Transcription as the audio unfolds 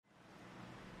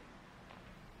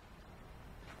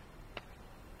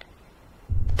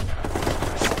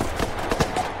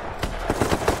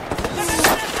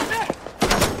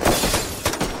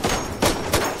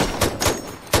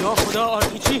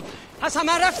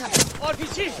من رفتم.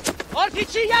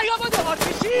 آرپیچی یحیی بدو.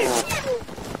 آرپیچی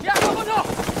یحیی بدو.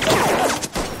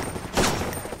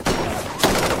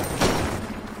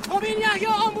 خب این یحیی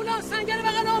آمبولانس سنگر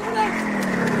بغل آمبولانس.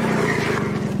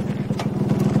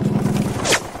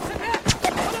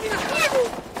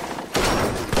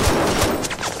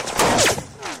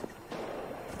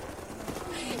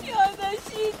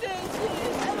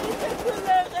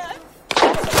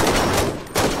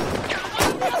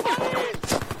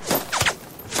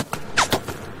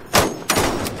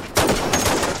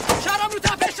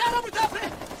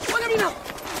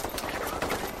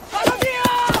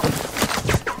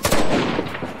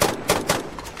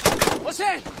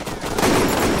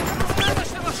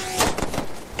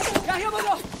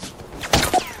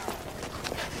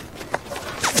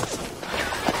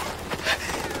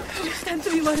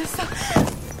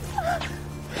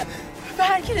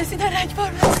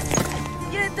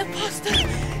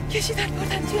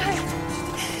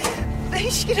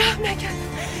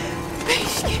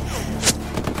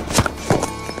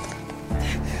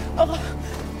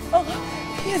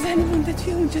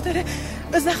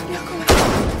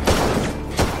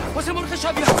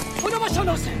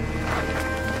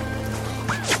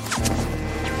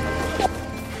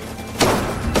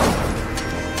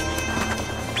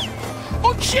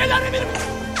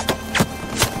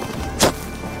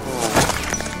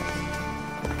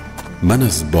 من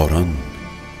از باران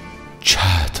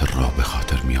چتر را به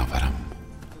خاطر می آورم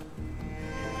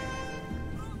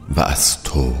و از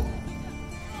تو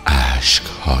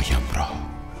اشکهایم را.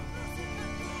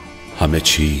 همه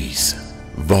چیز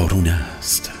وارون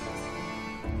است،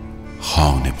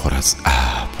 خانه پر از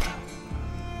ابر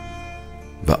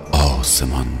و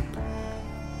آسمان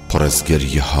پر از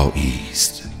گریه هایی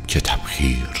است که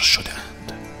تبخیر شدند.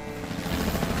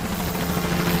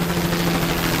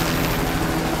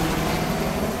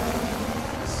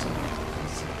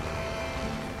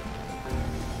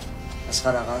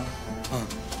 اسخر آقا.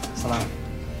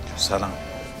 سلام.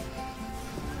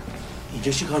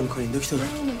 اینجا چی کار میکنین دکتر؟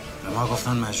 به ما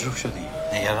گفتن مجروح شدی.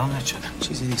 نگران نشدم.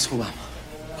 چیزی نیست، خوبم.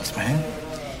 مطمئن؟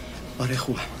 آره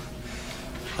خوبم.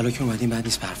 حالا که اومدیم بعد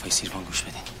نیست به حرفای سیروان گوش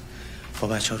بدین. با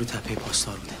بچه‌ها رو تپه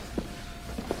پاسدار بوده.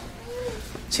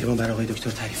 سیروان برای آقای دکتر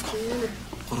تعریف کن.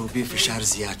 غروبی فشار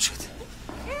زیاد شد.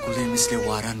 گله مثل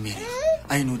واران میری.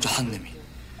 اینو جهنمی.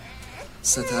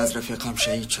 سه تا از رفیقام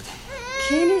شهید شدن.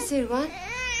 کینه سیروان؟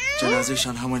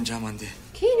 جنازه‌شان همونجا مانده.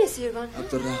 کینه سیروان؟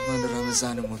 عبدالرحمن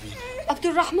رمضان مبین.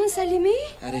 عبدالرحمن سلیمی؟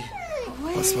 آره.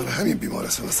 پس برای همین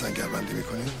بیمارستان سنگربندی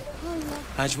میکنی؟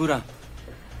 مجبورم.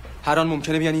 هر آن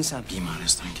ممکنه بیان این سمت.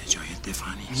 بیمارستان که جای دفاع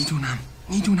نیست.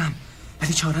 میدونم.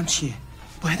 ولی چارم چیه؟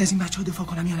 باید از این بچه‌ها دفاع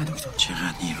کنم یا نه دکتر؟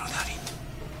 چقدر نیرو دارین؟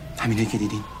 همینه که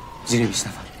دیدین. زیر 20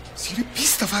 نفر. زیر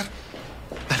 20 نفر؟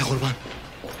 بله قربان.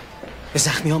 به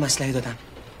زخمی‌ها اسلحه دادن.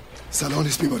 صلاح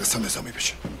نیست بیمارستان نظامی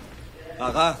بشه.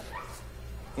 آقا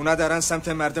اونا دارن سمت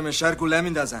مردم شهر گوله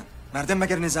میندازن. مردم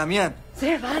مگر نظامیان؟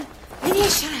 سیروان این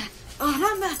شهر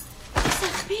آرام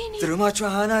زخمینی. دروماچو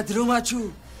هانا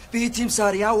دروماچو بیتیم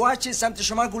ساریا واچی سمت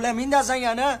شما گوله میندازن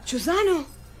یا نه؟ چو زنو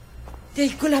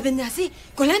دیل گوله بندازی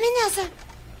گوله میندازن.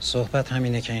 صحبت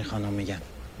همینه که این خانم میگن.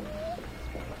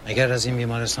 اگر از این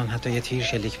بیمارستان حتی یه تیر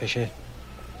شلیک بشه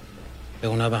به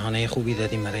اونا بهانه خوبی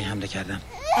دادیم برای حمله کردن.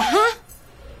 آها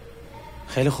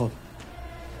خیلی خوب.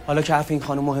 حالا که حرف این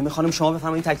خانم مهمه، خانم شما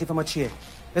بفرمایید تکلیف ما چیه؟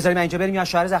 بذاریم اینجا بریم یا از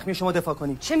شوهر زخمی شما دفاع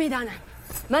کنیم؟ چه میدانم؟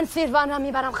 من سیروان را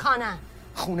میبرم خانه.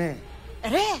 خونه؟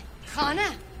 ره خانه.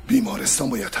 بیمارستان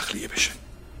باید تخلیه بشه.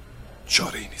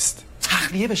 چاره ای نیست.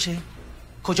 تخلیه بشه؟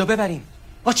 کجا ببریم؟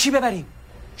 با چی ببریم؟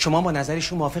 شما با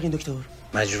نظرشون موافقین دکتر؟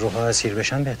 مجروح‌ها اسیر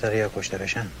بشن بهتره یا کشته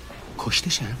بشن؟ کشته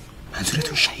شن؟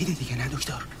 منظورتون شهیده دیگه نه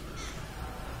دکتر؟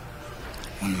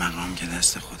 اون مقام که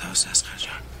دست خداست از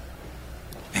خجان.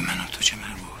 به من و تو چه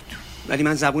مربوط؟ ولی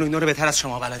من زبون اینا رو بهتر از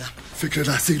شما بلدم. فکر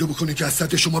لحظه‌ای رو بکنید که از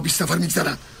صد شما 20 نفر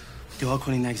میگذرن. دعا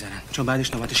کنین نگذرن چون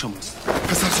بعدش نوبت شماست.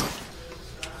 پسرجان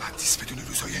بعد نیست بدون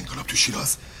روزهای انقلاب تو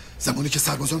شیراز، زمانی که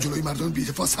سربازان جلوی مردم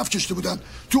بی‌دفاع صف کشیده بودن،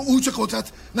 تو اوج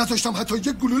قدرت نذاشتم حتی یک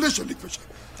گلوله شلیک بشه.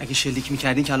 اگه شلیک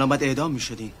میکردین که الان باید اعدام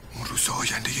میشدین. اون روزهای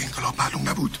آینده انقلاب معلوم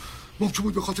نبود. ممکن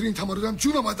بود به خاطر این تمردم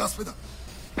جونم از دست بدم.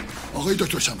 آقای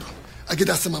دکتر شمران، اگه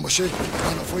دست من باشه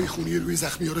منافع خونی روی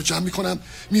زخمی‌ها رو جمع میکنم،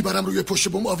 میبرم روی پشت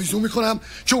بم آویزون میکنم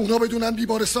که اونا بدونن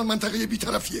بیمارستان منطقه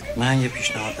بی‌طرفیه. من یه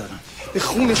پیشنهاد دارم. به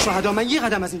خون شهدا من یه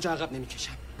قدم از اینجا عقب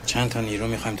نمیکشم. چند تا نیرو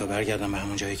میخوایم تا برگردم به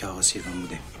همون جایی که آقا سیروان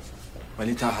بوده.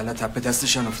 ولی تا حالا تپه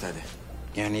دستشان افتاده.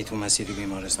 یعنی تو مسیر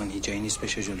بیمارستان هیچ جایی نیست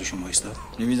بشه جلوشون وایستاد؟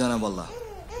 نمیدونم والله.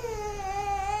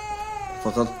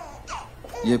 فقط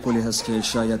یه پلی هست که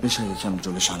شاید بشه یکم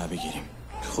جلوشانه بگیریم.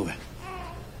 خوبه.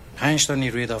 5 تا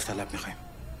نیروی داوطلب میخوایم.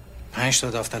 5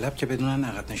 تا داوطلب که بدون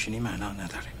عقد نشینی معنا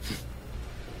نداره.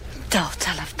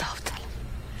 داوطلب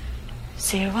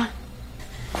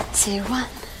زیروان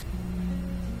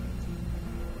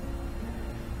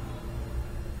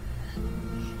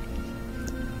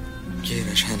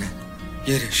گیرش هنه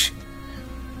گیرش.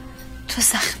 تو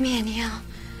زخمیه نیا؟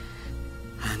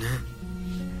 هنه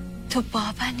تو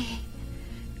بابنی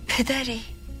پدری.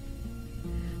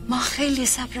 ما خیلی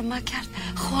صبر ما کرد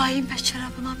خواهیم بچه را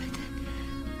به ما بده.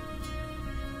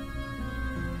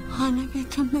 هانه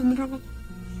بیتم بمرو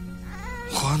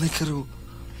خانه کرو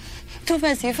تو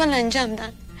وظیفه انجام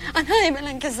دن آنها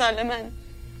بلن که ظالمن.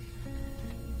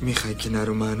 میخوای کنار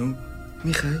منو؟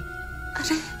 میخوای؟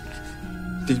 آره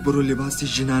دیل برو لباسی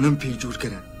جنانم پی جور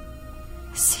کرن.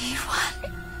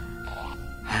 زیروان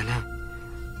هنه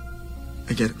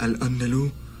اگر الان نلو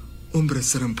عمر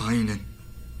سرم پایینن.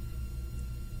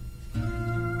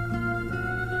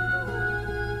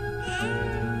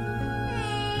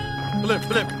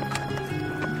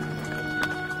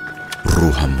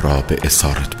 روحم را به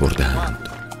اسارت بردند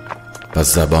و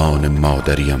زبان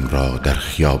مادریم را در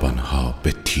خیابانها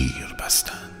به تیر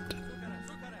بستند.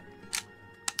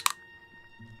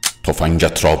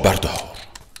 تفنگت را بردار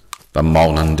و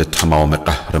مانند تمام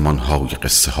قهرمانهای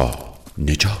قصه ها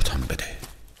نجاتم بده.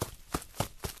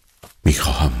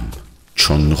 میخواهم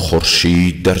چون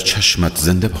خورشید در چشمت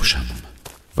زنده باشم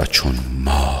و چون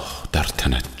ماه در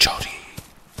تنت جاری.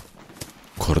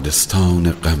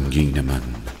 کردستان غمگین من،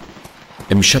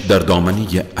 امشب در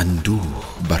دامنه اندوه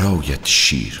برایت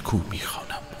شیرکو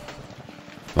میخوانم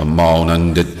و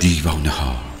مانند دیوانه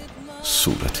ها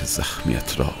صورت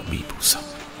زخمیت را میبوسم.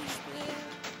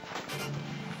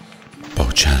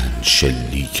 با چند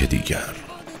شلیک دیگر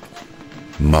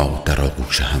ما در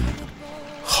آغوش هم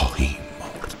خواهیم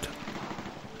مرد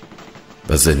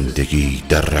و زندگی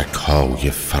در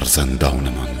رگ‌های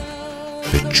فرزندانمان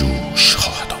به جوش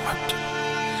خواهد آمد.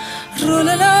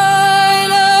 رولالای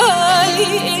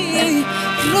لای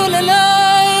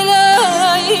رولالای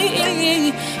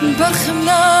لای برخم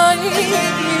لای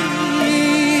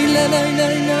لای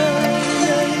لای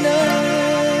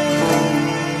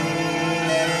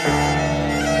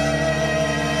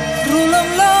رولم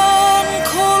لان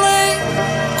کولی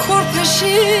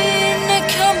کرپشی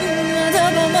نکم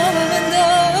دبم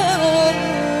بندار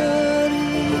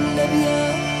لبیا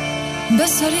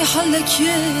بسري حلك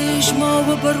يجمع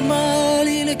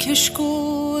وبرمالي لك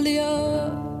شكوليا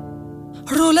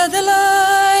رولا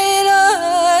دلاي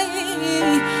لاي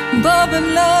باب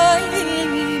ملاي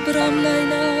برام لاي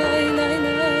لاي لاي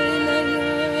لاي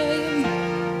لاي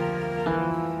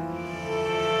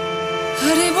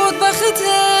هري بود بخت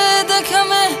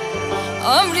دكمه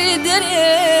عمري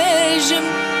دريجم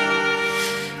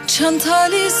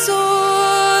چنتالی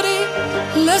سوری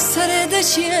لسر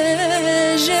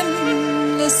دچیجم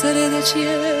لسر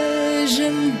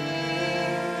دچیجم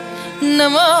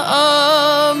نما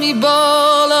آمی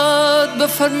بالاد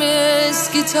بفرمیز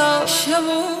کتاب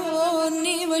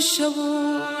شبونی و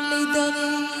شبو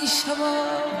لیدانی شبا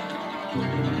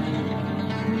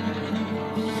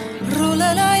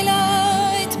رولا لای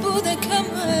لایت بوده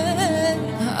کمه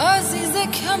عزیز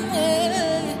کمه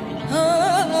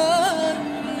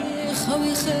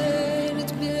خوی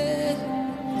خیرت به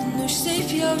نوشته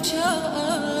پیاو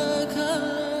چاکا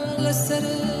لسر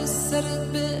سرت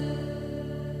به